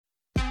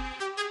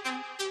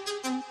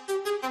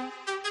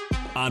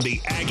on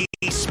the Aggie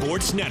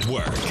Sports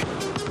Network.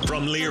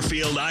 From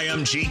Learfield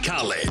IMG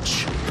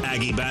College,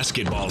 Aggie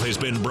basketball has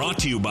been brought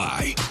to you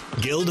by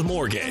Guild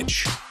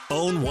Mortgage.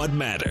 Own what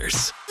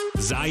matters.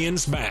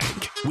 Zions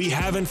Bank. We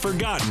haven't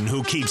forgotten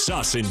who keeps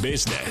us in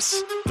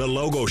business. The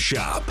Logo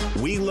Shop.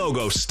 We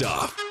logo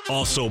stuff.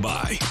 Also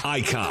by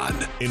Icon.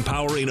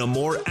 Empowering a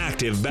more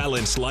active,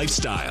 balanced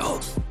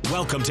lifestyle.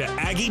 Welcome to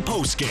Aggie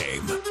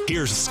Postgame.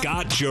 Here's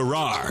Scott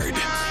Garrard.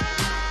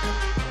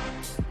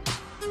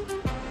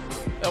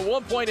 At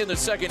one point in the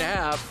second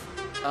half,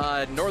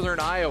 Northern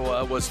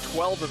Iowa was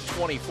 12 of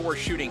 24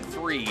 shooting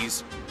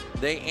threes.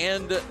 They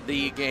end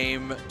the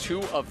game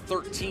 2 of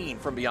 13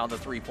 from beyond the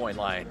three-point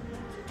line.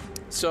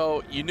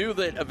 So you knew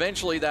that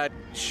eventually that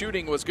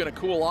shooting was going to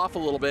cool off a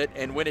little bit,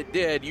 and when it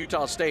did,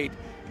 Utah State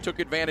took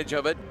advantage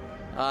of it.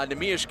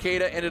 Neemias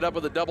Queta ended up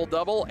with a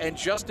double-double, and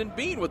Justin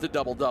Bean with a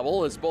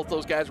double-double, as both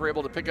those guys were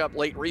able to pick up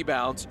late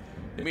rebounds.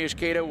 Neemias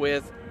Queta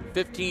with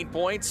 15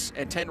 points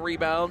and 10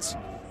 rebounds,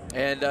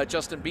 and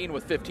Justin Bean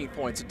with 15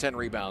 points and 10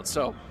 rebounds.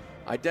 So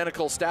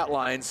identical stat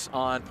lines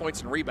on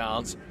points and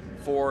rebounds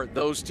for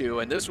those two,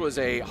 and this was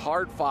a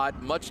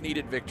hard-fought,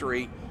 much-needed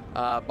victory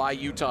by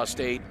Utah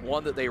State,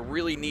 one that they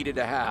really needed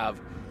to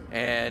have,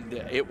 and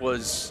it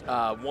was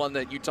one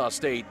that Utah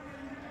State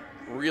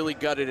really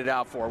gutted it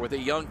out for. With a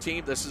young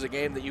team, this is a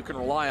game that you can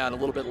rely on a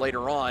little bit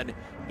later on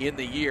in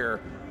the year,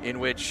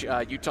 in which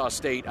Utah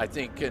State, I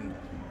think, can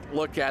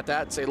look at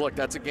that and say, look,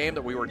 that's a game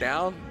that we were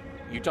down.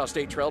 Utah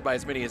State trailed by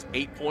as many as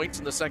 8 points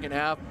in the second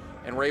half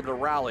and were able to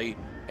rally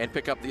and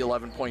pick up the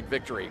 11-point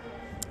victory.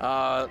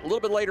 A little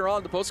bit later on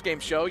in the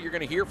postgame show, you're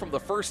going to hear from the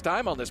first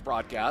time on this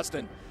broadcast,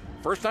 and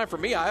first time for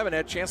me, I haven't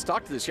had a chance to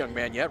talk to this young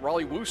man yet.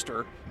 Raleigh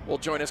Wooster will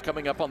join us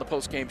coming up on the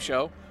postgame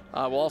show.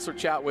 We'll also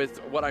chat with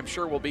what I'm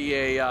sure will be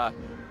a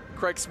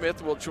Craig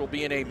Smith, which will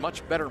be in a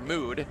much better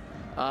mood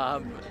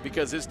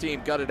because his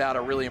team gutted out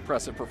a really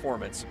impressive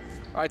performance.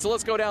 All right, so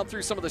let's go down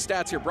through some of the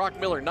stats here. Brock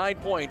Miller, 9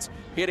 points,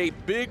 hit a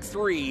big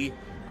three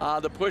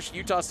that pushed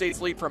Utah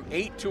State's lead from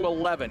 8 to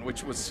 11,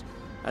 which was,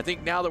 I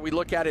think now that we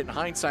look at it in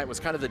hindsight,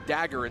 was kind of the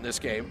dagger in this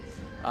game.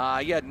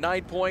 He had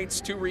 9 points,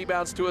 2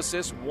 rebounds, 2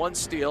 assists, 1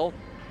 steal.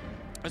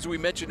 As we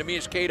mentioned,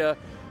 Neemias Queta,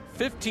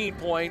 15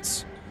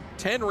 points,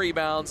 10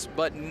 rebounds,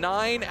 but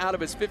 9 out of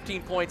his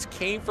 15 points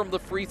came from the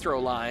free throw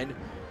line,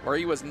 where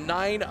he was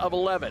 9 of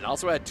 11.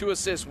 Also had 2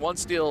 assists, 1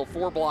 steal,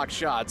 4 blocked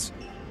shots,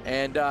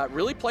 and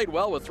really played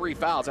well with 3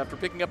 fouls. After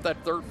picking up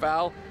that third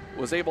foul,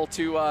 was able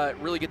to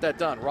really get that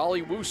done.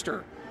 Raleigh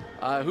Wooster,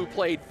 who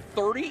played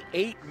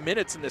 38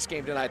 minutes in this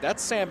game tonight.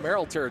 That's Sam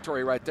Merrill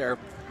territory right there.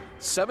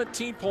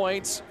 17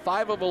 points,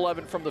 5 of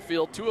 11 from the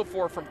field, 2 of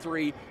 4 from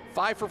 3,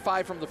 5 for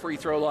 5 from the free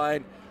throw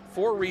line,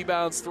 4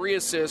 rebounds, 3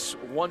 assists,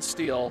 1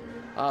 steal.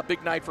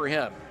 Big night for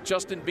him.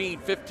 Justin Bean,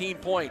 15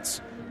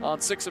 points on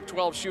 6 of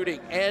 12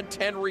 shooting and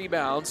 10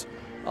 rebounds.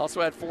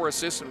 Also had 4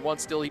 assists and 1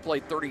 steal. He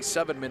played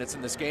 37 minutes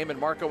in this game, and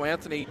Marco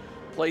Anthony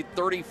played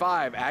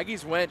 35.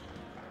 Aggies went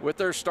with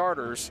their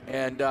starters,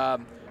 and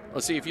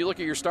let's see, if you look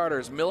at your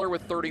starters, Miller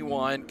with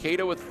 31,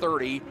 Queta with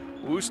 30,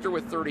 Wooster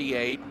with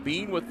 38,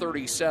 Bean with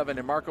 37,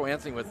 and Marco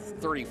Anthony with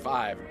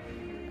 35.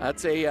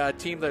 That's a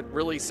team that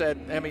really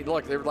said, I mean,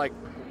 look, they're like,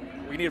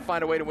 we need to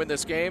find a way to win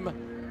this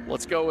game.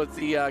 Let's go with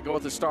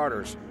the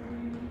starters.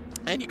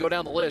 And you go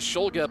down the list.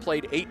 Shulga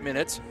played 8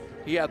 minutes.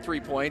 He had 3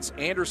 points.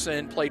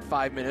 Anderson played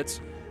 5 minutes.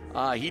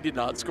 He did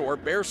not score.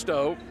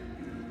 Bairstow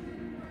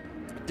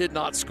did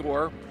not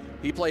score.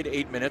 He played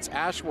 8 minutes.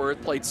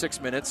 Ashworth played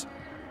 6 minutes.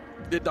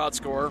 Did not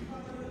score.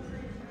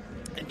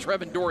 And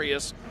Trevin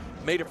Dorius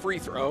made a free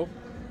throw,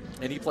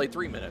 and he played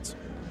 3 minutes.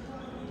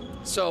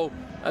 So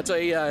that's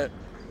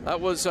that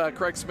was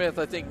Craig Smith,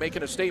 I think,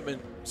 making a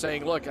statement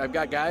saying, look, I've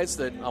got guys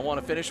that I want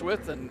to finish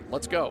with, and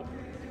let's go.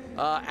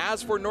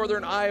 As for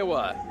Northern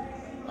Iowa,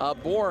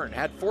 Bourne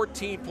had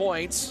 14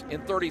 points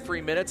in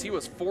 33 minutes. He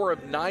was 4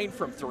 of 9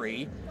 from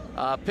 3.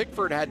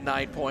 Pickford had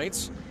 9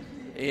 points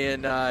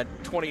in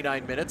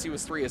 29 minutes. He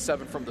was 3 of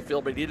 7 from the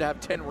field, but he did have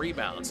 10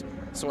 rebounds.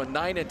 So a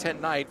 9 and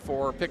 10 night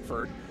for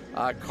Pickford.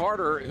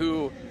 Carter,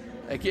 who,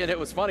 again, it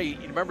was funny.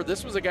 You remember,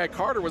 this was a guy,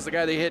 Carter was the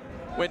guy they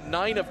went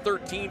 9 of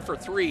 13 for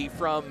 3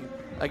 from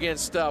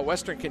against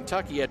Western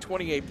Kentucky. He had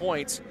 28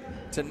 points.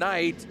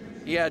 Tonight,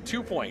 he had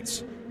 2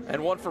 points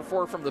and 1 for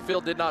 4 from the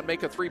field, did not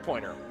make a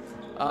three-pointer.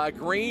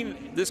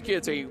 Green, this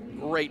kid's a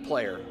great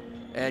player,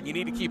 and you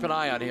need to keep an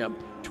eye on him.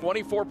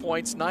 24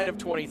 points, 9 of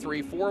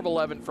 23, 4 of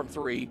 11 from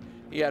 3.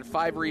 He had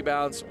 5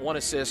 rebounds, 1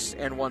 assist,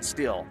 and 1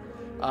 steal.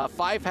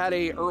 Fife had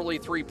a early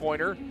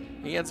three-pointer.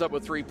 He ends up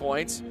with 3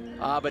 points,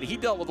 but he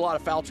dealt with a lot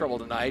of foul trouble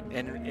tonight,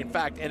 and in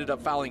fact ended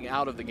up fouling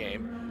out of the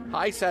game.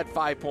 Heiss had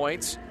 5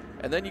 points,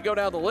 and then you go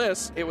down the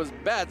list. It was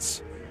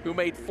Betts who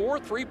made 4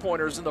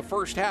 three-pointers in the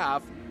first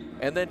half,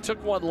 and then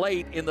took one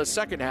late in the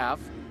second half.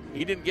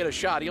 He didn't get a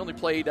shot. He only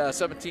played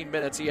 17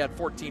 minutes. He had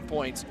 14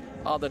 points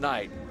on the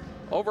night.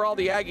 Overall,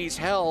 the Aggies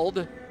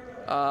held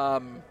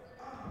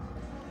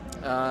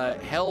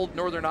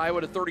Northern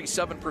Iowa to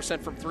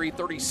 37% from 3,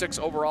 36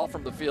 overall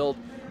from the field,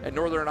 and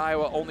Northern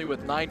Iowa only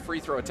with 9 free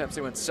throw attempts.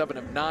 They went 7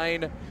 of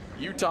 9.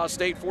 Utah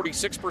State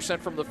 46%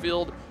 from the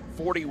field,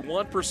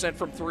 41%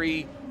 from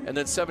three, and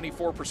then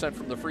 74%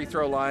 from the free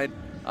throw line.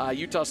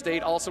 Utah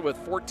State also with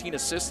 14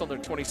 assists on their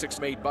 26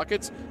 made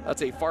buckets.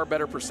 That's a far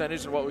better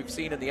percentage than what we've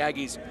seen, and the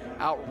Aggies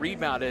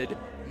out-rebounded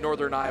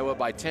Northern Iowa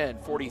by 10,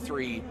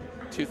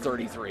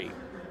 43-33.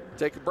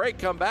 Take a break,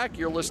 come back.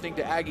 You're listening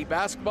to Aggie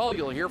Basketball.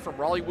 You'll hear from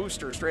Raleigh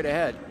Wooster straight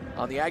ahead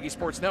on the Aggie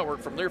Sports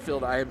Network from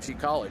Learfield IMG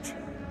College.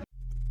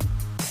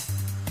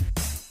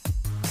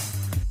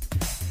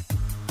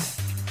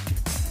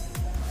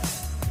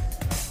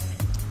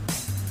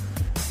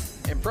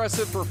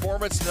 Impressive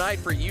performance tonight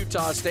for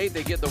Utah State.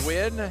 They get the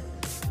win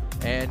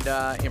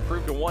and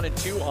improved to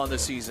 1-2 on the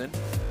season.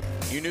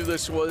 You knew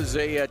this was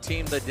a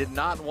team that did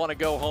not want to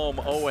go home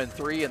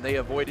 0-3, and they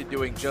avoided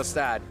doing just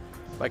that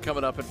by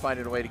coming up and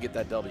finding a way to get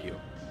that W.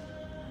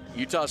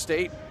 Utah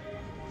State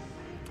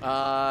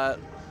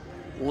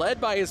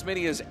led by as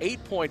many as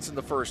 8 points in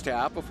the first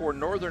half before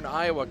Northern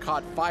Iowa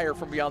caught fire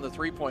from beyond the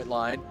three-point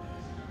line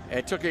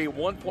and took a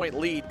 1-point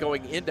lead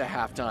going into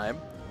halftime.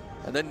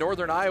 And then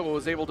Northern Iowa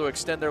was able to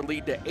extend their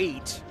lead to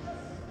 8.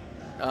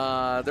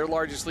 Their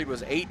largest lead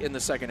was 8 in the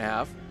second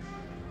half.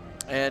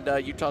 And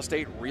Utah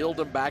State reeled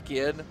them back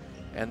in.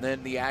 And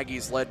then the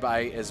Aggies led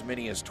by as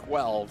many as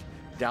 12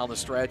 down the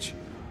stretch.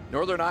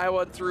 Northern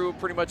Iowa threw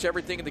pretty much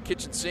everything in the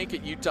kitchen sink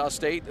at Utah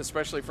State,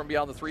 especially from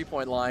beyond the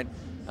three-point line.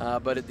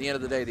 But at the end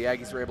of the day, the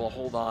Aggies were able to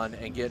hold on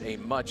and get a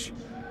much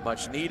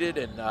needed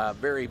and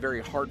very, very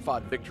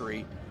hard-fought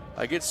victory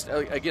against,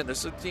 again,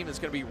 this is a team that's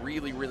going to be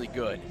really, really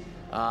good.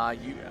 I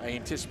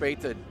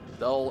anticipate that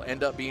they'll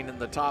end up being in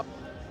the top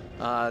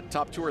 2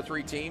 or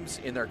 3 teams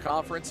in their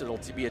conference. It'll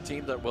be a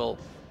team that will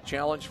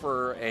challenge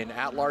for an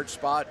at-large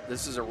spot.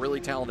 This is a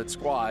really talented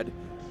squad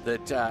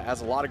that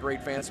has a lot of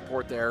great fan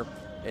support there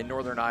in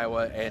Northern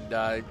Iowa.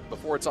 And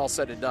before it's all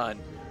said and done,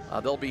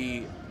 they'll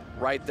be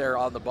right there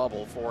on the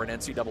bubble for an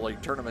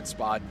NCAA tournament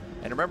spot.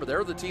 And remember,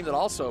 they're the team that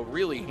also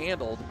really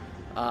handled,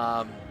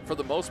 for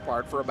the most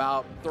part, for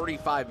about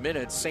 35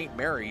 minutes, St.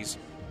 Mary's,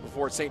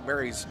 before St.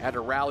 Mary's had to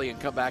rally and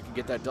come back and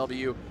get that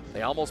W.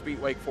 They almost beat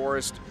Wake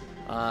Forest.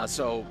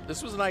 So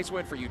this was a nice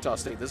win for Utah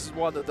State. This is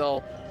one that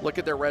they'll look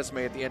at their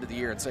resume at the end of the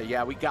year and say,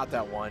 yeah, we got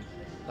that one.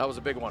 That was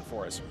a big one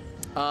for us.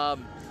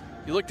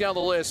 You look down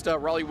the list,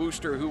 Raleigh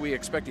Wooster, who we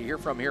expect to hear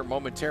from here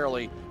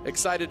momentarily.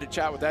 Excited to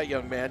chat with that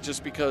young man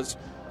just because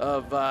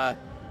of,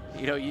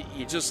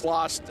 you just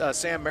lost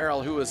Sam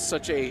Merrill, who was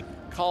such a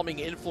calming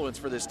influence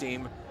for this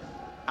team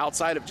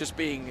outside of just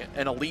being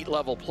an elite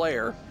level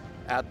player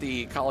at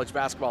the college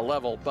basketball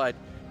level. But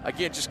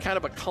again, just kind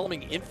of a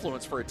calming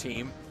influence for a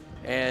team.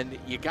 And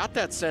you got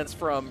that sense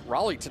from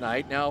Raleigh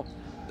tonight. Now,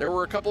 there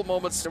were a couple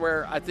moments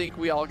where I think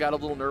we all got a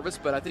little nervous,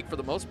 but I think for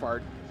the most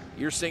part,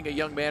 you're seeing a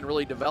young man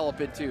really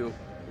develop into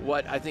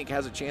what I think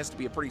has a chance to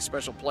be a pretty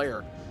special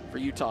player for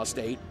Utah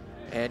State.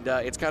 And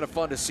it's kind of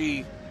fun to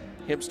see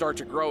him start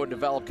to grow and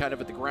develop kind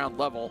of at the ground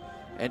level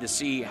and to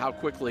see how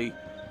quickly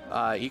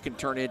he can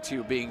turn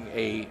into being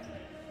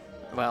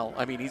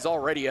he's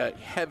already a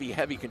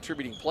heavy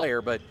contributing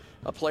player, but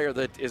a player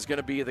that is going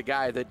to be the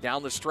guy that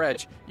down the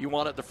stretch you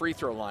want at the free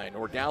throw line,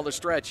 or down the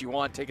stretch you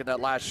want taking that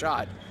last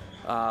shot,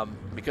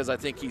 because I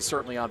think he's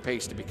certainly on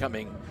pace to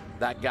becoming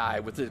that guy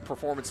with the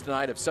performance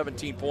tonight of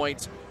 17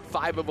 points,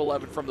 5 of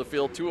 11 from the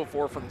field, 2 of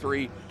 4 from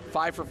 3,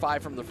 5 for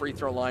 5 from the free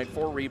throw line,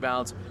 4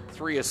 rebounds,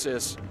 3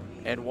 assists,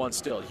 and 1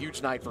 steal.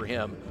 Huge night for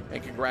him,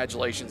 and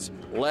congratulations.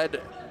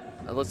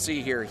 Let's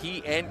see here,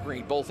 he and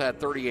Green both had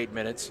 38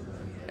 minutes.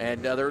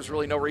 And there's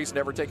really no reason to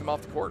ever take him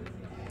off the court.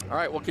 All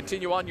right, we'll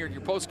continue on your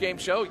post-game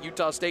show.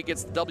 Utah State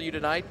gets the W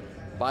tonight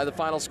by the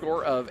final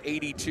score of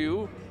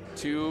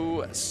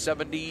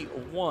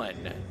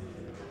 82-71.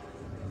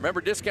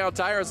 Remember, Discount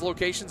Tire has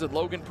locations in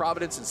Logan,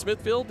 Providence, and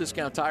Smithfield.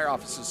 Discount Tire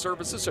offers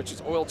services such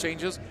as oil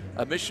changes,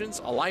 emissions,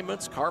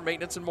 alignments, car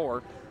maintenance, and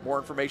more. More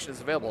information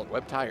is available at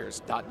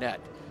webtires.net.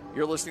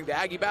 You're listening to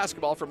Aggie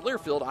Basketball from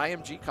Learfield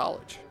IMG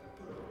College.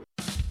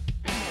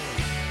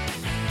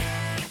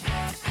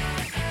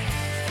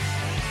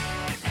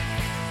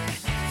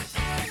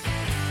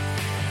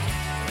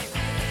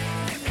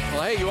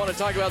 Well, hey, you want to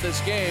talk about this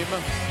game,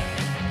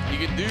 you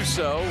can do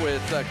so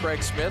with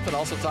Craig Smith, and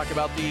also talk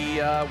about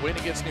the win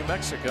against New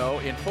Mexico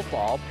in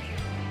football.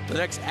 The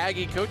next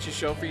Aggie Coaches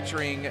Show,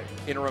 featuring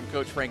interim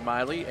coach Frank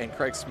Miley and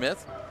Craig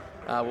Smith,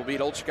 will be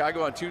at Old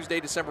Chicago on Tuesday,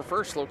 December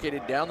 1st,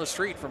 located down the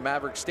street from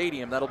Maverick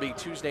Stadium. That'll be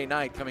Tuesday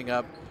night, coming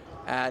up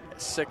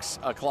at 6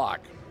 o'clock.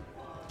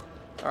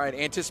 All right,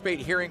 anticipate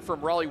hearing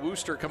from Raleigh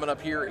Wooster coming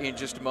up here in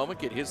just a moment,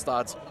 get his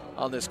thoughts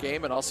on this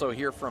game, and also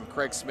hear from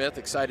Craig Smith.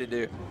 Excited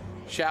to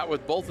chat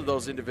with both of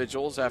those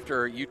individuals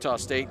after Utah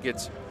State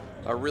gets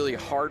a really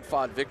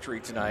hard-fought victory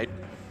tonight,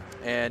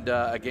 and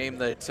a game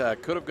that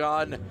could have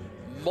gone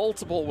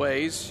multiple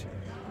ways,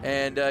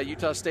 and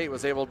Utah State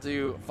was able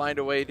to find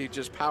a way to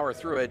just power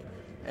through it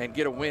and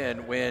get a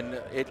win when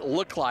it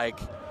looked like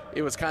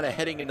it was kind of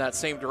heading in that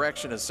same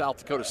direction as South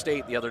Dakota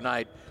State the other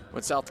night,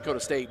 when South Dakota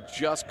State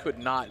just could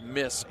not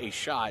miss a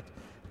shot.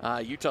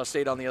 Utah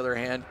State, on the other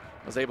hand,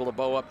 was able to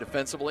bow up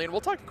defensively. And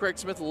we'll talk to Craig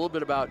Smith a little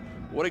bit about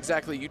what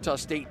exactly Utah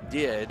State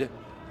did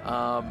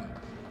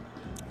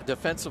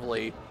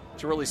defensively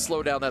to really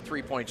slow down that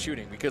three-point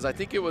shooting, because I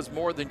think it was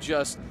more than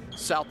just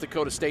South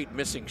Dakota State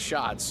missing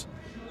shots.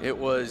 It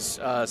was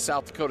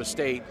South Dakota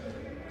State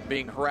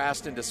being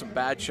harassed into some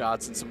bad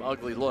shots and some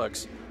ugly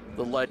looks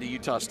that led to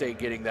Utah State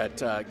getting that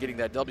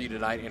W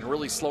tonight and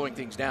really slowing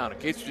things down. In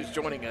case you're just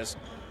joining us,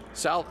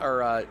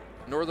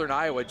 Northern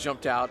Iowa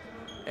jumped out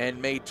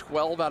and made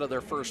 12 out of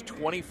their first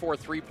 24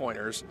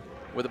 three-pointers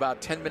with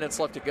about 10 minutes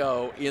left to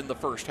go in the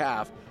first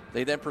half.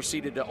 They then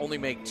proceeded to only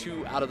make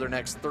 2 out of their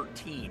next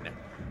 13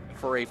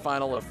 for a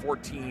final of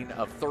 14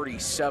 of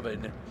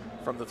 37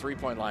 from the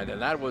three-point line.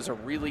 And that was a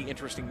really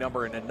interesting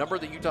number, and a number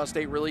that Utah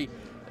State really,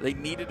 they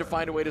needed to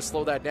find a way to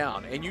slow that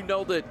down. And you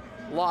know that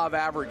law of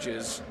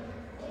averages,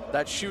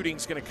 that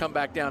shooting's going to come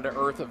back down to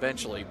earth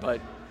eventually. But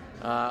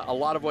a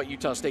lot of what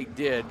Utah State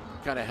did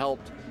kind of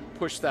helped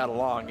push that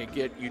along and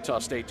get Utah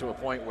State to a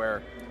point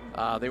where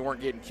they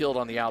weren't getting killed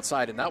on the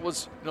outside. And that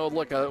was, it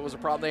was a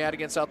problem they had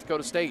against South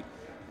Dakota State.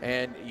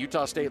 And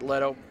Utah State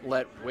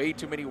let way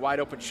too many wide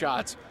open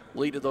shots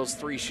lead to those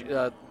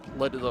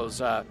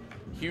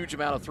huge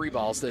amount of three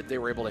balls that they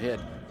were able to hit.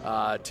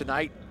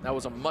 Tonight, that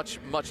was a much,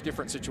 much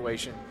different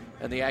situation,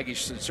 and the Aggies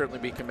should certainly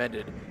be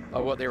commended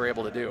of what they were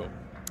able to do.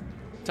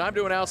 Time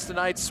to announce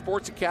tonight's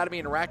Sports Academy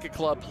and Racket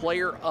Club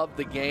Player of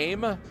the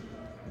Game.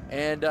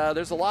 And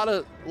there's a lot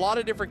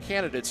of different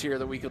candidates here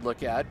that we could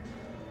look at.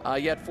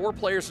 You had 4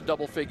 players in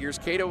double figures.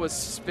 Cato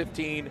was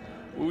 15,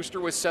 Wooster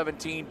was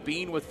 17,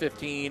 Bean with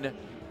 15,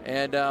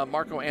 and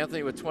Marco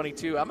Anthony with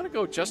 22. I'm going to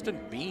go Justin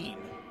Bean.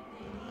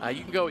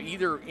 You can go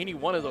any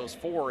one of those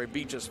 4 and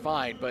be just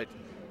fine, but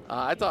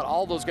I thought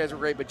all those guys were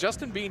great. But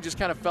Justin Bean just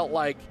kind of felt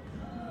like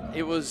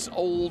it was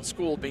old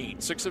school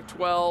Bean. 6 of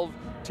 12,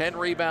 10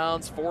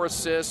 rebounds, 4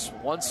 assists,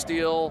 1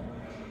 steal.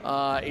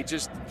 It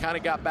just kind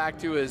of got back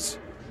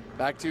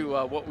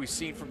to what we've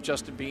seen from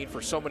Justin Bean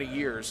for so many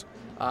years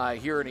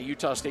here in a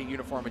Utah State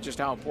uniform, and just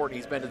how important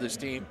he's been to this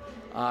team.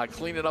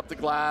 Cleaning up the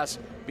glass,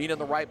 being in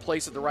the right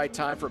place at the right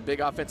time for a big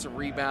offensive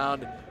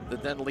rebound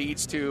that then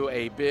leads to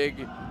a big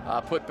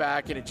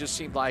putback, and it just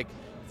seemed like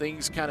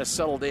things kind of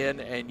settled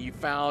in, and you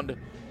found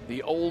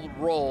the old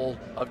role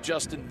of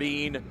Justin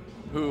Bean,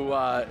 who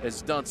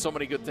has done so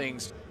many good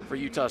things for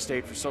Utah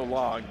State for so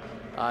long,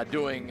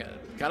 doing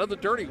kind of the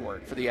dirty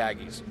work for the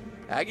Aggies.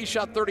 Aggies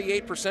shot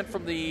 38%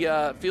 from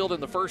the field in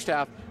the first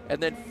half,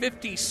 and then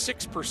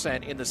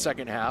 56% in the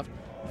second half,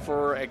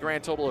 for a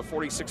grand total of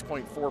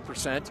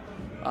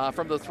 46.4%.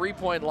 From the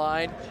three-point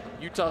line,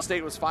 Utah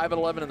State was 5 of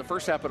 11 in the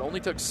first half, but only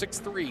took 6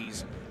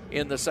 threes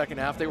in the second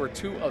half. They were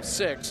 2 of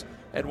 6,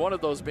 and one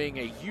of those being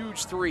a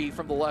huge three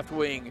from the left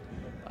wing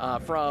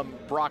from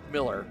Brock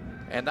Miller.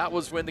 And that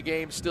was when the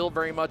game still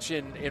very much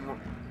in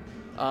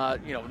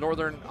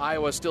Northern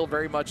Iowa still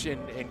very much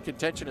in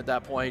contention at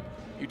that point.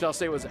 Utah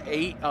State was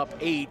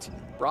 8.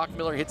 Brock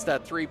Miller hits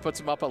that three, puts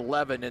them up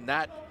 11, and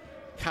that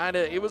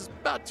it was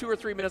about 2 or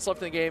 3 minutes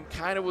left in the game.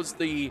 Kind of was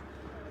I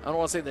don't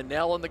want to say the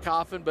nail in the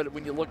coffin, but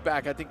when you look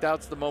back, I think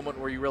that's the moment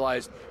where you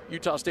realized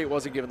Utah State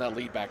wasn't giving that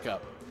lead back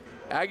up.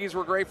 Aggies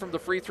were great from the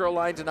free throw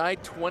line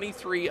tonight,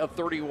 23 of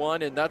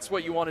 31, and that's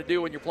what you want to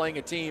do when you're playing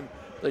a team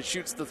that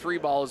shoots the three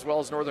ball as well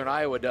as Northern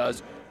Iowa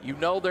does. You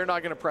know they're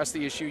not going to press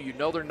the issue. You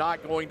know they're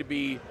not going to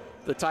be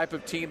the type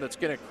of team that's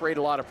going to create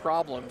a lot of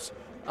problems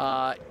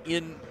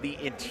in the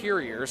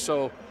interior.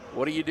 So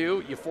what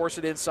do? You force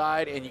it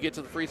inside and you get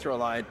to the free throw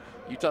line.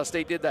 Utah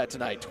State did that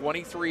tonight,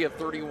 23 of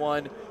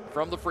 31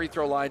 from the free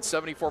throw line,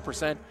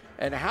 74%.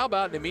 And how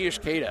about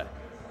Neemias Queta?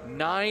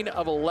 9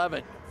 of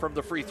 11 from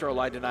the free throw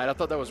line tonight. I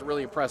thought that was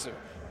really impressive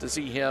to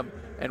see him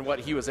and what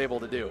he was able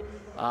to do.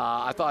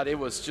 I thought it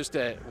was just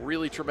a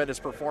really tremendous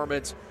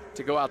performance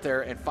to go out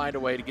there and find a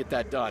way to get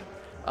that done.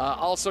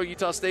 Also,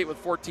 Utah State with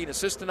 14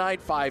 assists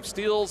tonight, 5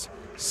 steals,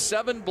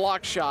 7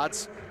 block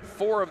shots,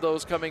 4 of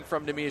those coming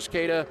from Neemias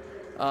Queta.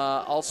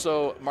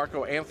 Also,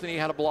 Marco Anthony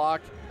had a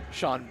block.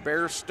 Sean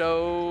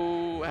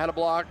Bairstow had a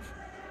block.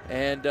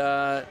 And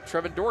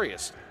Trevin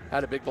Dorius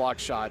had a big block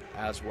shot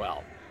as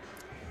well.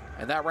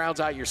 And that rounds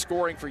out your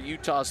scoring for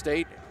Utah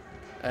State,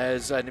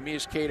 as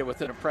Neemias Queta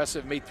with an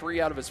impressive, made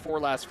 3 out of his 4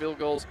 last field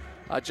goals.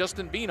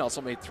 Justin Bean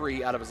also made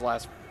 3 out of his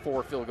last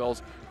 4 field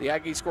goals. The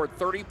Aggies scored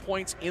 30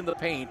 points in the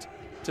paint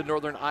to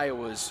Northern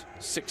Iowa's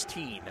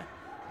 16.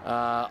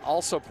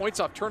 Also, points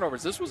off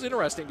turnovers. This was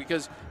interesting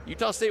because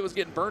Utah State was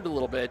getting burned a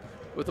little bit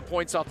with the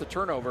points off the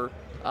turnover.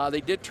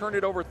 They did turn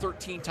it over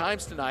 13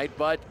 times tonight,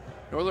 but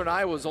Northern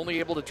Iowa was only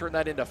able to turn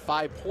that into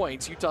 5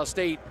 points. Utah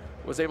State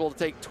was able to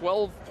take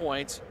 12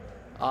 points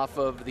off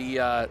of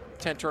the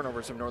 10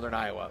 turnovers of Northern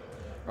Iowa.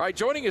 All right,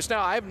 joining us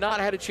now, I have not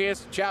had a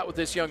chance to chat with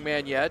this young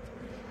man yet.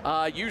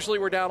 Usually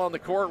we're down on the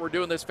court. We're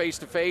doing this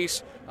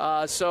face-to-face.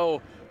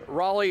 So,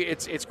 Raleigh,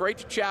 it's great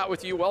to chat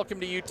with you. Welcome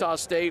to Utah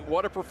State.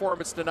 What a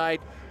performance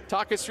tonight.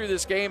 Talk us through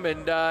this game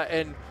and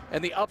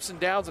the ups and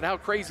downs and how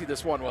crazy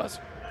this one was.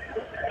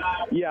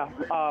 Yeah,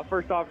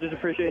 first off, just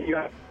appreciate you.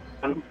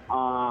 And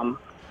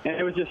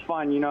it was just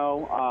fun,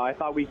 I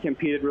thought we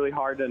competed really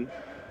hard and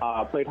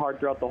played hard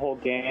throughout the whole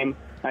game.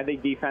 I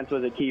think defense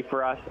was a key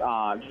for us.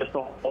 Just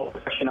the whole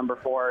section number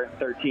 4,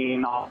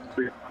 13 off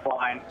the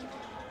line.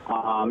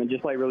 and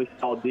just play really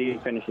solid D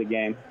and finish the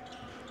game.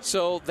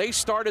 So they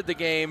started the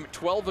game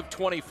 12 of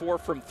 24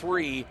 from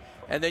 3,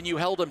 and then you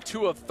held them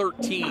 2 of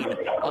 13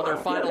 on their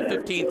final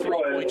 15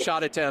 3-point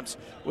shot attempts.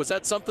 Was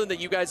that something that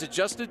you guys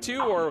adjusted to,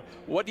 or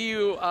what do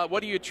you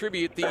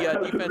attribute the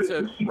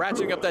defensive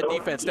ratcheting up that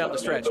defense down the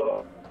stretch?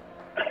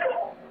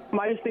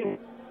 I just think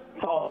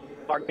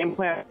our game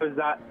plan was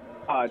that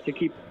to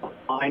keep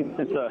line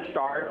since the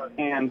start,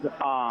 and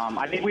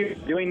I think we were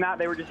doing that.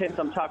 They were just hitting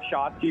some tough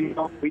shots.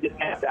 We just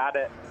kept at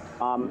it.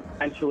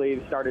 Eventually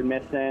they started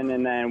missing,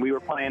 and then we were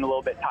playing a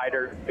little bit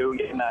tighter too,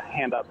 getting the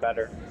hand up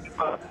better.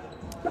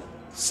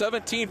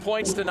 17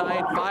 points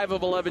tonight, 5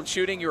 of 11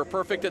 shooting. You were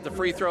perfect at the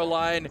free throw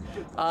line.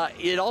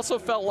 It also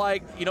felt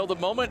like, the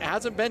moment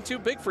hasn't been too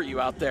big for you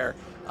out there.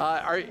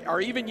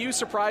 Are even you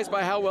surprised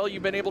by how well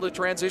you've been able to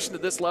transition to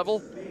this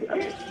level?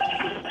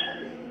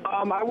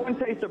 I wouldn't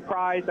say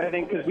surprised, I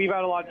think, because we've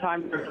had a lot of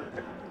time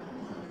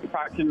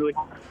practicing really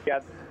hard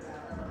together.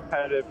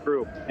 Competitive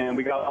group, and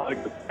we got a lot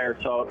of good players,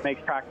 so it makes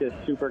practice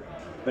super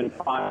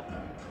fun.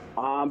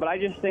 But I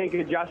just think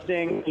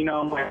adjusting,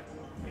 my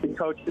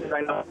coaches,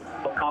 I know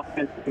have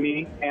confidence in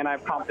me, and I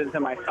have confidence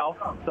in myself,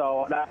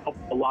 so that helps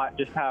a lot,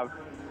 just have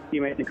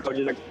teammates and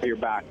coaches that got your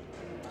back.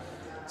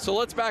 So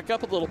let's back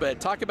up a little bit.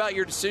 Talk about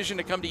your decision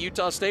to come to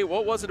Utah State.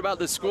 What was it about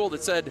this school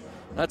that said,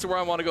 that's where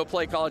I want to go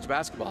play college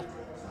basketball?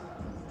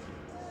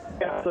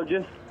 Yeah, so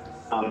just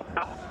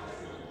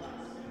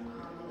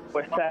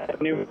was that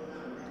new.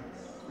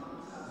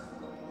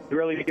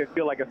 Really make it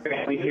feel like a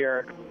family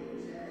here.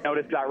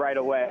 Noticed that right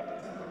away.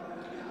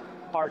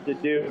 Hard to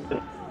do,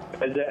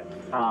 visit,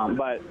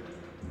 but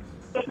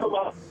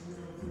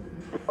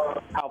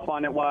how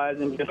fun it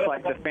was, and just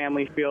like the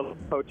family feel,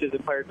 coaches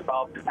and players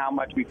developed, how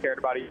much we cared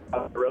about each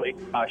other really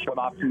showed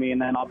off to me. And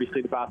then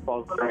obviously the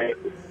basketball is great,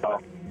 so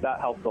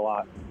that helped a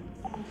lot.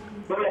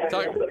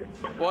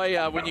 Boy,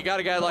 when you got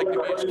a guy like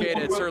Mitch Cade,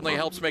 it certainly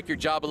helps make your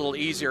job a little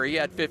easier. He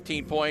had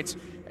 15 points.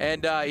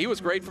 And he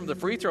was great from the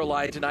free throw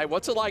line tonight.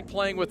 What's it like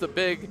playing with a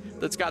big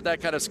that's got that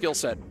kind of skill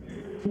set?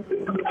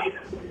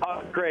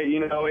 Great.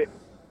 It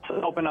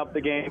opened up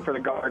the game for the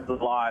guards a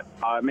lot.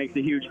 It makes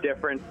a huge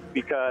difference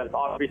because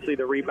obviously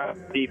the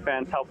rebound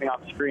defense helping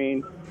off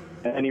screen,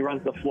 and he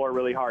runs the floor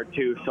really hard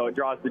too. So it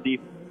draws the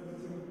defense,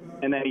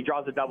 and then he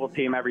draws a double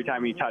team every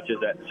time he touches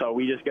it. So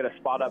we just get a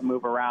spot up,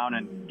 move around,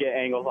 and get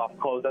angles off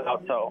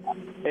closeout. So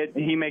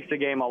he makes the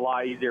game a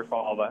lot easier for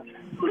all of us.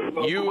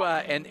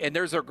 And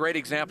there's a great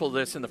example of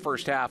this in the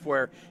first half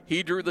where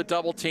he drew the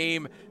double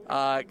team,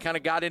 kind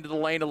of got into the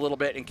lane a little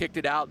bit and kicked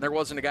it out, and there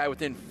wasn't a guy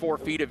within 4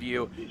 feet of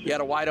you. You had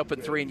a wide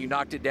open three and you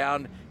knocked it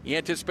down. You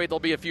anticipate there'll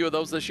be a few of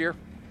those this year?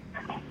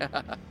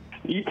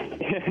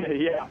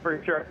 Yeah,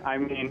 for sure. I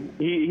mean,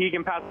 he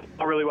can pass the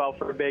ball really well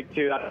for a big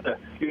too. That's a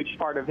huge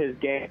part of his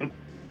game.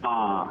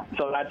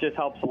 So that just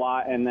helps a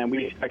lot, and then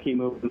we just keep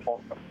moving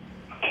forward.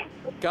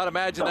 Got to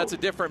imagine that's a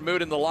different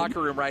mood in the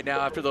locker room right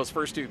now after those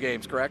first 2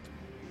 games, correct?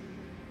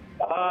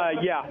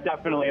 Yeah,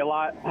 definitely. A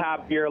lot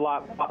happier, a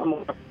lot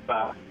more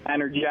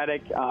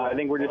energetic. I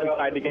think we're just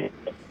excited to get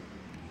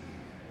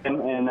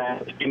and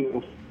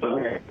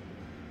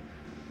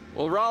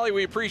Well, Raleigh,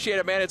 we appreciate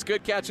it, man. It's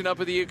good catching up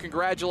with you.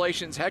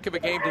 Congratulations. Heck of a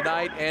game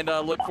tonight, and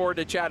look forward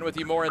to chatting with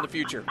you more in the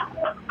future.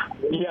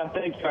 Yeah,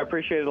 thank you. I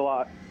appreciate it a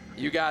lot.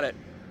 You got it.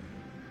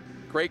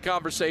 Great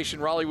conversation.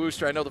 Raleigh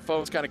Wooster, I know the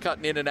phone's kind of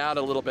cutting in and out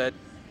a little bit,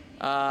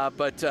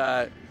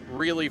 but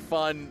really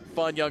fun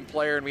young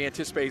player, and we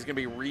anticipate he's going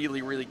to be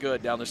really, really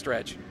good down the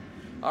stretch.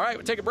 All right,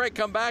 we'll take a break,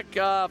 come back.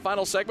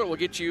 Final segment, we'll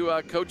get you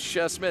Coach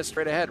Smith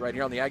straight ahead right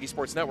here on the Aggie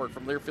Sports Network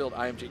from Learfield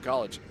IMG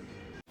College.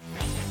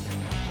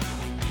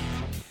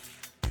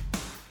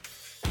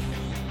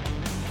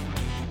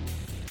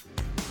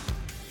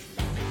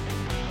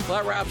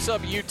 Well, that wraps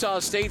up Utah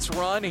State's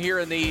run here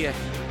in the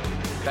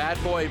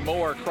Bad Boy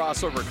Mower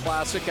Crossover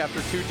Classic.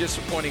 After 2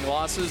 disappointing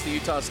losses, the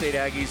Utah State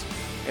Aggies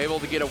able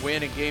to get a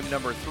win in game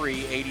number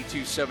 3,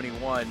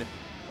 82-71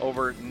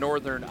 over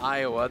Northern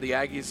Iowa. The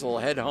Aggies will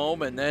head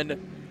home, and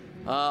then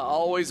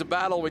always a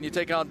battle when you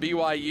take on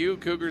BYU.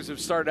 Cougars have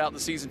started out the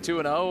season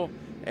 2-0,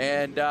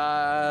 and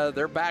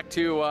they're back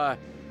to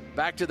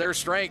their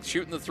strength,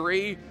 shooting the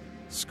 3,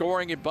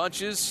 scoring in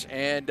bunches,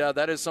 and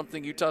that is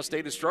something Utah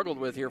State has struggled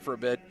with here for a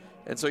bit.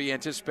 And so you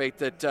anticipate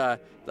that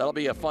that'll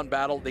be a fun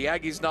battle. The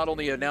Aggies not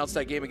only announced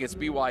that game against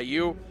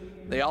BYU,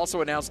 they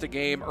also announced a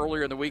game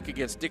earlier in the week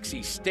against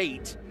Dixie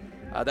State.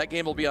 That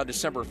game will be on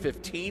December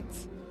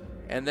 15th.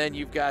 And then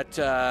you've got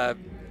the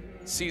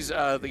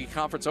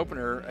conference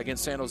opener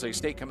against San Jose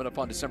State coming up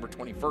on December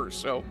 21st.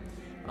 So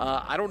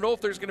I don't know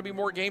if there's going to be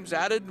more games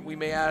added. We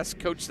may ask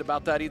coaches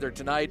about that either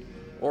tonight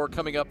or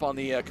coming up on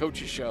the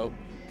coaches show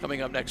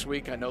coming up next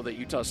week. I know that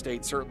Utah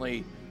State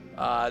certainly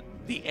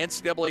the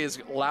NCAA is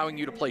allowing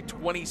you to play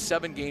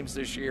 27 games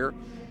this year.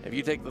 If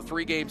you take the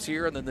 3 games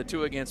here and then the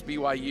 2 against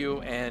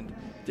BYU and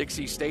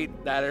Dixie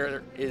State, that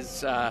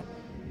is kind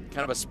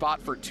of a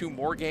spot for 2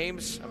 more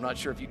games. I'm not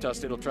sure if Utah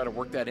State will try to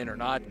work that in or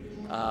not,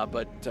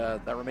 but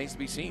that remains to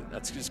be seen.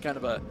 That's just kind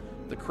of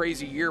the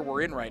crazy year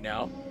we're in right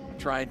now,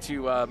 trying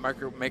to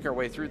make our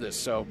way through this.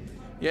 So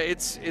Yeah,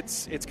 it's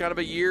kind of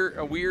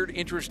a weird,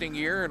 interesting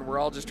year, and we're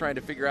all just trying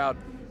to figure out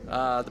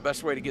the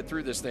best way to get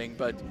through this thing.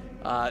 But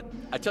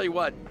I tell you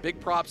what,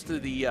 big props to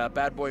the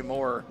Bad Boy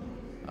Moore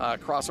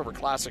crossover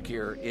classic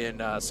here in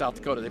South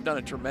Dakota. They've done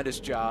a tremendous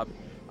job.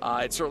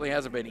 It certainly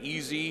hasn't been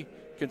easy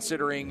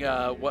considering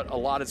what a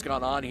lot has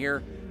gone on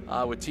here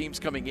with teams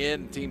coming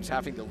in, teams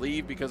having to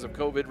leave because of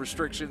COVID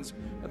restrictions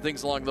and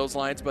things along those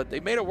lines. But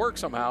they made it work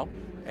somehow.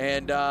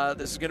 And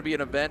this is going to be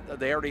an event.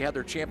 They already had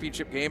their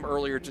championship game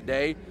earlier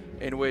today,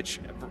 in which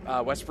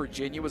West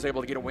Virginia was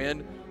able to get a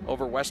win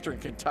over Western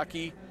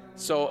Kentucky.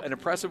 So an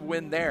impressive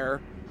win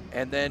there,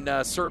 and then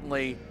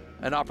certainly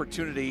an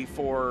opportunity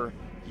for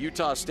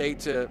Utah State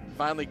to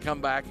finally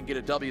come back and get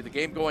a W. The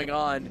game going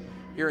on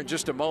here in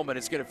just a moment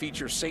is going to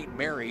feature St.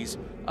 Mary's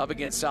up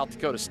against South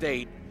Dakota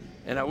State.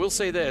 And I will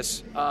say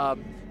this,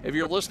 if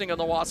you're listening on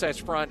the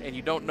Wasatch Front and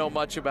you don't know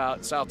much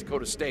about South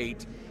Dakota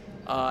State,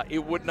 it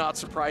would not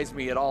surprise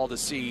me at all to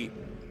see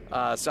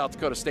South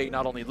Dakota State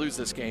not only lose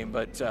this game,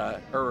 but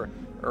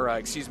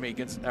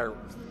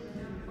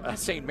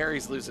St.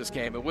 Mary's lose this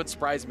game. It wouldn't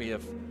surprise me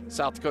if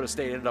South Dakota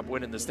State ended up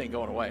winning this thing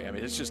going away. I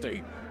mean, it's just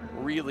a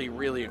really,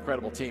 really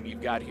incredible team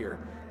you've got here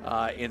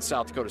in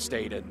South Dakota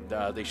State, and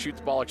they shoot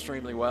the ball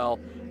extremely well.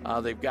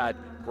 They've got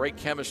great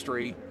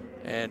chemistry,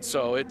 and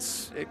so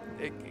it's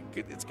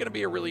going to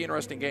be a really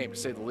interesting game, to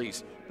say the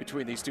least,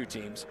 between these two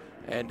teams.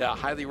 And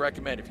highly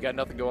recommend, if you got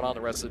nothing going on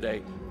the rest of the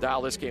day,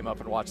 dial this game up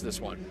and watch this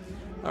one.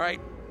 All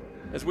right.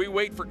 As we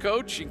wait for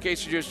Coach, in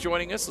case you're just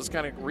joining us, let's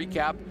kind of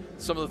recap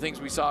some of the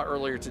things we saw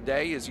earlier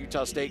today as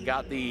Utah State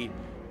got the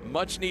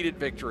much-needed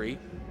victory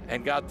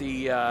and got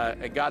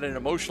an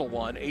emotional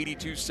one,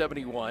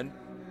 82-71.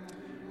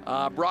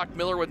 Brock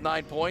Miller with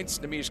 9 points,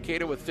 Nemish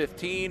Keita with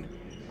 15,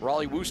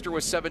 Raleigh Wooster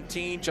with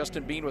 17,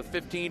 Justin Bean with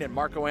 15, and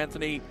Marco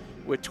Anthony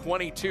with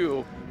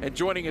 22. And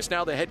joining us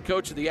now, the head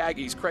coach of the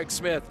Aggies, Craig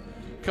Smith.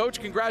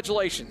 Coach,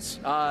 congratulations.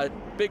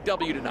 Big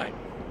W tonight.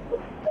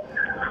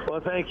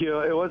 Well, thank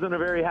you. It wasn't a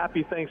very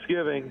happy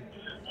Thanksgiving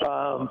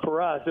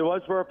for us. It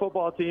was for our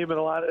football team and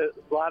a lot of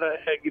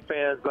Aggie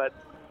fans, but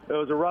it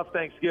was a rough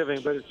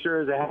Thanksgiving, but it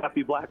sure is a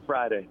happy Black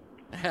Friday.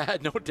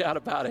 No doubt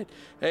about it.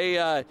 Hey,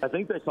 I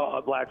think they call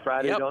it Black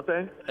Friday, yep. Don't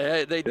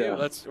they? They do. Yeah.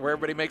 That's where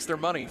everybody makes their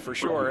money, for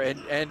sure.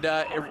 And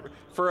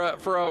for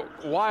a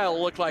while, it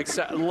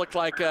looked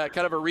like kind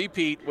of a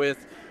repeat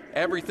with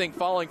everything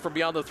falling from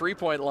beyond the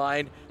three-point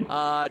line.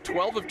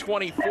 12 of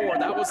 24.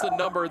 That was the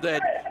number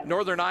that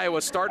Northern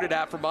Iowa started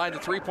at from behind the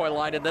three-point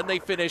line, and then they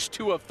finished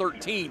 2 of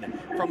 13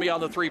 from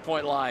beyond the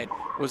three-point line.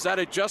 Was that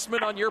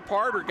adjustment on your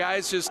part, or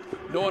guys just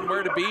knowing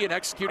where to be and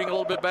executing a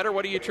little bit better?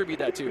 What do you attribute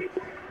that to?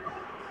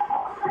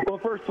 Well,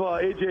 first of all,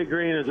 A.J.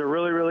 Green is a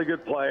really, really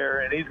good player,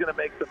 and he's going to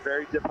make some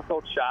very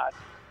difficult shots.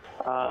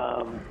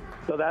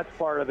 So that's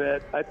part of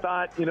it. I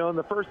thought, in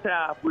the first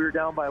half, we were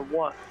down by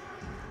 1.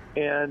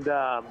 And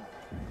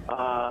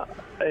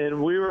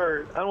we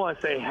were, I don't want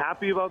to say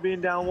happy about being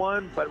down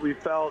 1, but we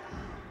felt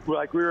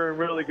like we were in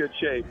really good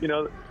shape.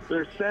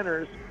 Their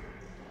centers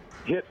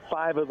hit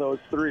 5 of those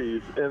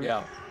threes. And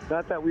yeah.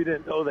 Not that we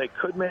didn't know they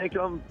could make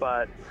them,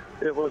 but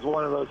it was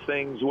one of those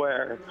things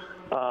where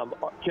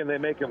can they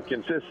make them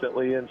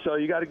consistently? And so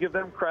you got to give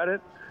them credit.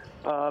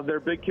 Their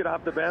big kid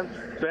off the bench,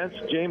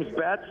 James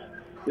Betts,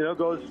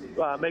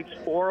 makes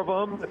 4 of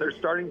them. Their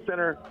starting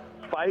center,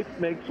 Fife,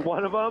 makes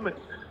 1 of them.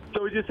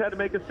 So we just had to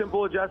make a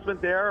simple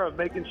adjustment there of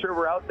making sure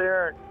we're out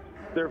there and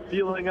they're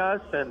feeling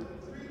us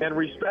and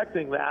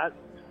respecting that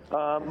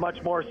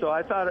much more. So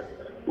I thought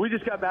we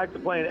just got back to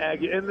playing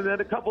Aggie. And then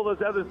a couple of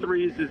those other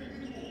threes is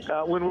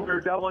when we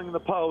were doubling the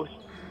post,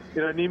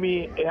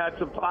 Nimi had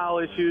some foul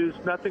issues,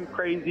 nothing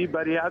crazy,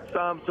 but he had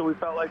some, so we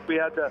felt like we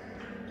had to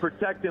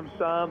protect him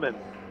some,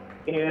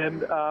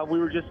 and we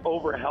were just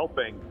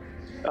over-helping.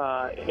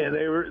 And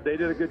they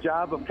did a good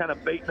job of kind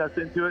of baiting us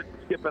into it,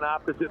 skipping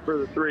opposite for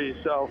the three.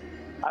 So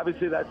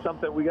obviously that's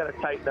something we got to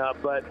tighten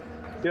up. But,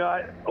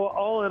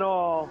 all in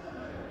all,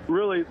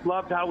 really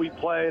loved how we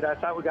played. I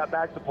thought we got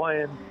back to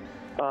playing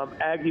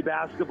Aggie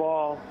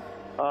basketball,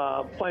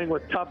 playing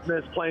with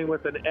toughness, playing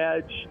with an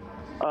edge,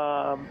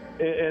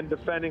 and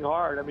defending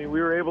hard. I mean,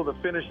 we were able to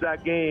finish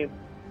that game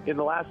in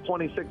the last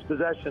 26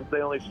 possessions.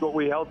 They only scored.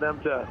 We held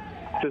them to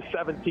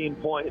 17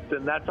 points,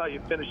 and that's how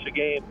you finish a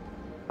game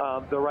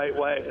the right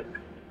way.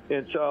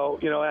 And so,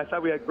 I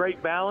thought we had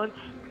great balance,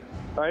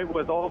 right,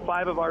 with all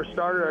 5 of our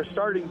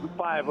starting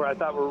 5, where I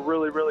thought were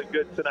really, really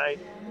good tonight.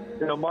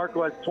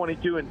 Marco has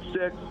 22 and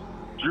 6,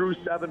 Drew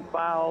 7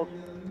 fouls.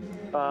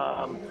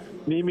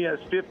 Nimi has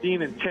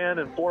 15 and 10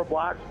 and 4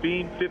 blocks.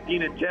 Bean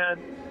 15 and 10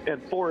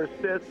 and 4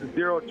 assists and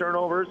 0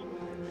 turnovers.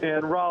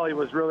 And Raleigh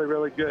was really,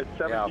 really good.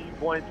 17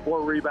 points,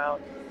 4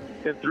 rebounds,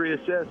 and 3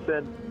 assists.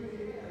 And,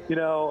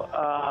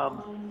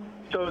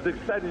 so it was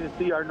exciting to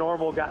see our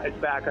normal guys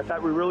back. I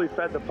thought we really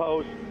fed the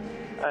post.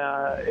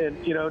 And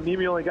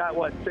Nimi only got,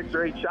 6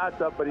 or 8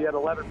 shots up, but he had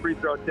 11 free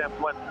throw attempts,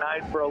 went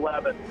 9 for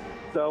 11.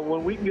 So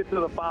when we can get to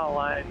the foul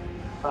line,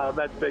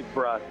 that's big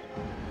for us.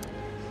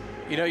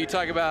 You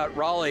talk about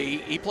Raleigh.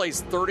 He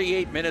plays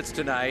 38 minutes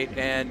tonight,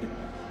 and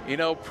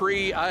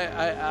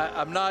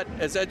I'm not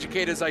as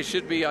educated as I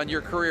should be on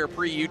your career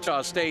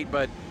pre-Utah State,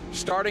 but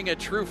starting a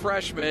true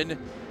freshman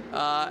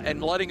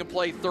and letting him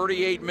play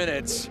 38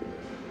 minutes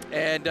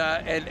and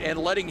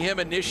letting him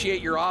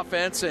initiate your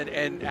offense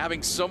and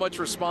having so much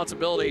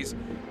responsibilities.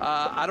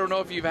 I don't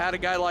know if you've had a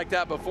guy like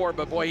that before,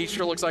 but boy, he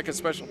sure looks like a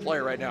special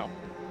player right now.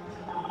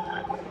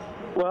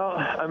 Well,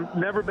 I've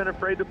never been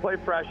afraid to play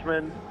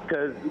freshmen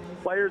because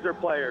players are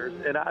players.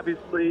 And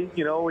obviously,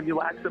 when you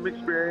lack some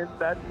experience,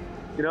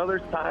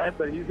 there's time,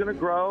 but he's going to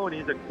grow, and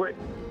he's a quick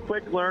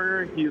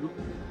learner.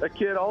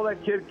 All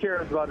that kid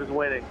cares about is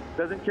winning.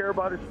 Doesn't care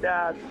about his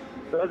stats.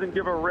 Doesn't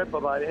give a rip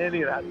about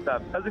any of that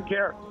stuff. Doesn't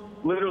care.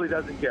 Literally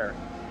doesn't care.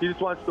 He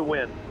just wants to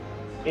win.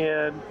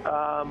 And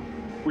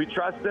we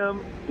trust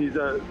him. He's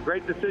a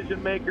great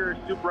decision maker,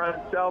 super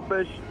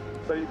unselfish,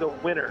 but he's a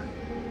winner.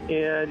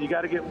 And you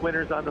got to get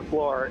winners on the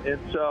floor. And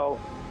so,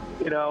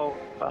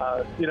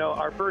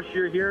 our first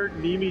year here,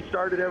 Nimi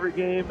started every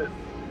game.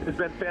 It's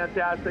been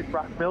fantastic.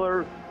 Brock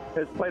Miller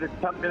has played a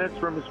ton minutes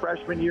from his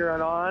freshman year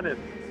on. And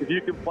if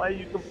you can play,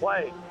 you can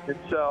play. And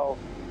so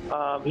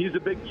he's a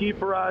big key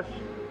for us.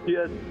 He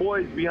has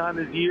poise beyond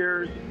his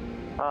years.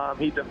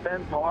 He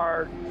defends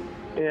hard.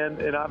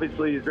 And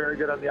obviously he's very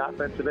good on the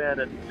offensive end.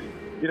 And,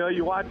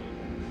 you watch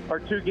our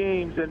two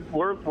games, and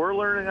we're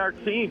learning our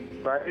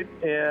team, right?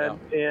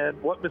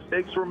 And what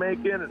mistakes we're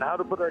making and how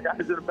to put our guys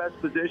in the best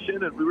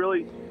position. And we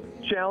really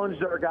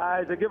challenged our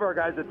guys. I give our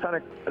guys a ton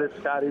of credit,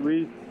 Scotty.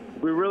 We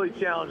really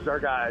challenged our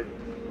guys.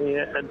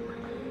 And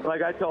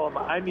like I told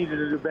them, I needed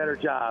to do a better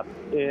job,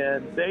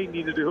 and they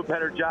need to do a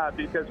better job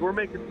because we're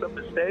making some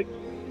mistakes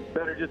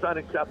that are just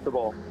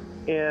unacceptable.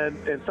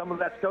 And some of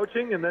that's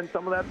coaching, and then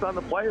some of that's on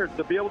the players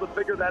to be able to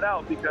figure that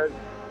out, because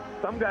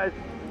some guys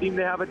seem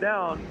to have it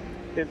down.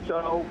 And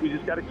so we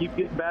just got to keep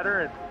getting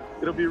better, and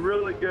it'll be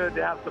really good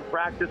to have some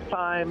practice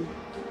time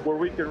where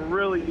we can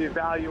really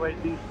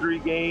evaluate these three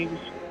games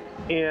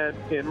and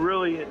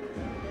really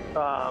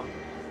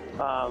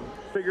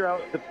figure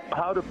out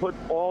how to put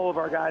all of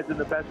our guys in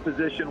the best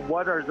position,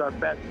 what is our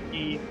best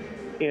key,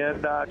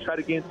 and try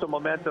to gain some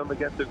momentum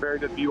against a very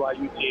good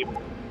BYU team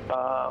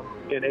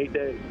in 8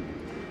 days.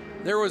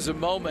 There was a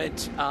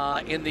moment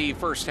in the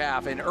first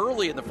half, and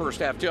early in the first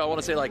half too, I want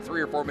to say like 3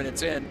 or 4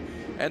 minutes in,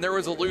 and there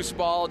was a loose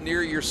ball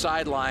near your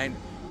sideline,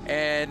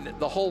 and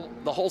the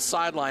whole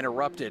sideline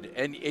erupted,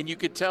 and you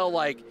could tell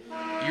there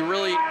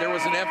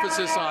was an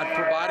emphasis on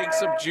providing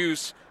some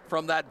juice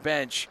from that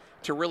bench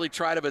to really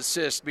try to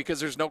assist, because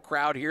there's no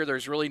crowd here,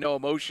 there's really no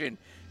emotion.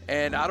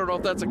 And I don't know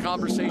if that's a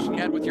conversation you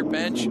had with your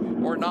bench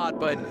or not,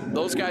 but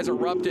those guys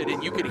erupted,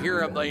 and you could hear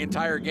them the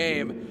entire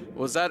game.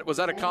 Was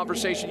that a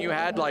conversation you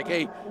had, like,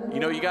 hey,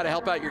 you got to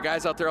help out your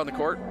guys out there on the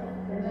court?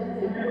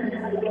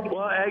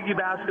 Well, Aggie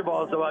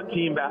basketball is about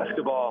team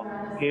basketball,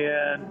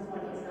 and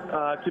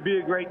to be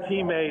a great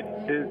teammate,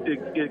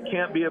 it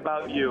can't be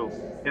about you,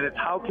 and it's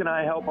how can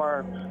I help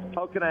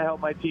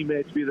my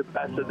teammates be the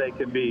best that they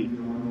can be,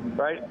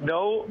 right?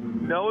 No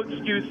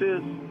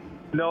excuses,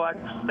 no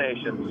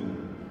explanations.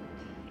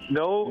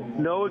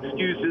 No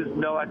excuses,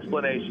 no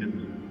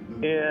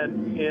explanations.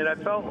 And I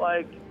felt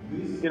like,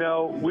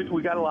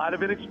 we got a lot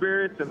of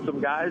inexperience, and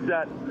some guys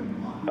that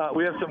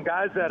we have some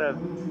guys that have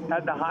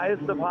had the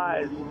highest of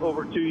highs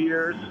over 2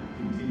 years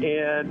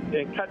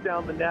and cut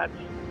down the nets.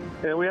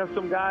 And we have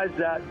some guys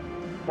that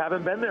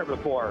haven't been there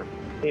before.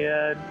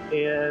 And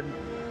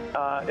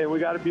we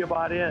got to be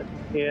about in.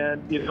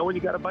 And, when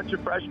you got a bunch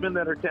of freshmen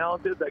that are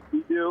talented like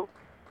we do,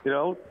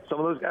 some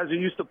of those guys are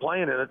used to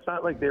playing it. It's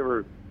not like they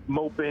were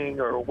moping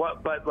or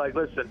what, but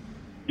listen,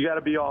 you got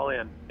to be all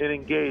in and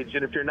engage.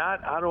 And if you're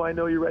not, how do I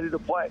know you're ready to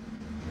play?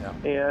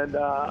 Yeah. And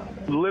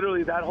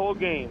literally that whole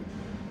game,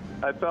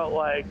 I felt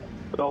like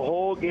the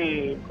whole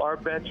game, our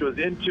bench was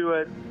into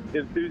it,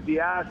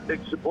 enthusiastic,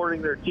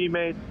 supporting their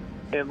teammates,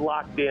 and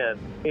locked in.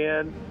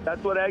 And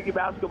that's what Aggie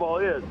basketball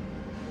is.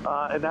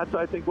 And that's,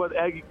 I think, what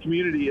Aggie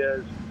community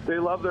is. They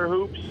love their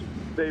hoops.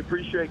 They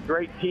appreciate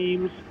great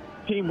teams,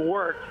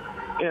 teamwork,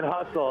 and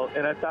hustle.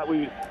 And I thought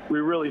we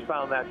really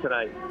found that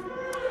tonight.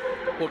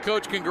 Well,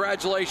 Coach,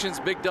 congratulations.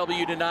 Big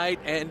W tonight,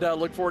 and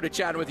look forward to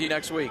chatting with you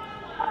next week.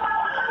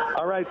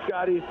 All right,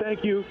 Scotty.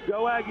 Thank you.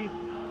 Go Aggies.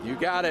 You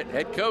got it.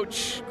 Head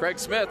coach Craig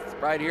Smith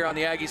right here on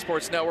the Aggie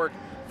Sports Network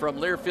from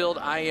Learfield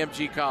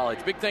IMG College.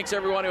 Big thanks to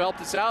everyone who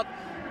helped us out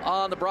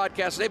on the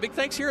broadcast today. Big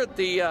thanks here at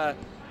the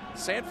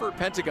Sanford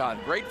Pentagon.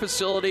 Great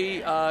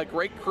facility,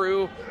 great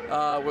crew.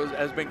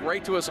 Has been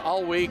great to us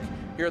all week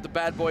here at the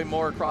Bad Boy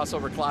Moore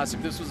Crossover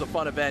Classic. This was a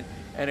fun event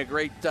and a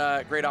great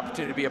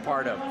opportunity to be a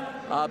part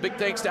of. Big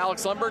thanks to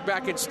Alex Lundberg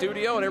back in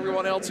studio and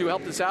everyone else who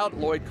helped us out.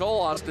 Lloyd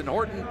Cole, Austin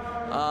Horton.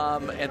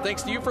 And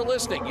thanks to you for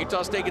listening.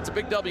 Utah State gets a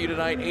big W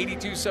tonight,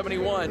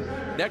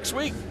 82-71. Next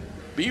week,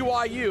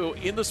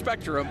 BYU in the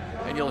Spectrum,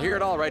 and you'll hear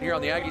it all right here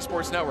on the Aggie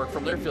Sports Network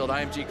from Learfield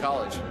IMG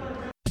College.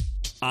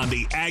 On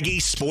the Aggie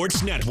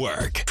Sports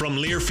Network from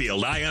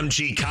Learfield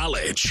IMG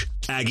College,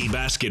 Aggie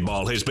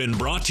basketball has been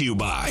brought to you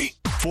by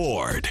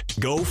Ford,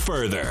 Go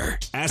Further,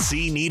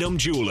 S.E. Needham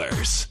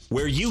Jewelers,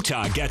 where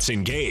Utah gets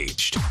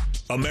engaged,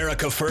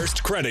 America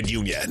First Credit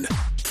Union,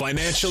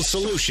 financial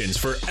solutions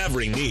for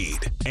every need.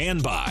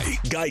 And by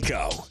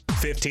Geico.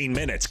 15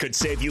 minutes could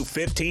save you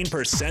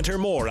 15% or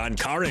more on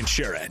car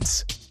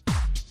insurance.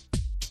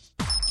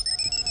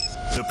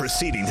 The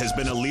proceeding has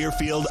been a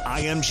Learfield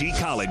IMG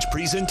College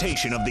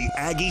presentation of the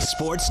Aggie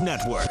Sports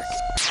Network.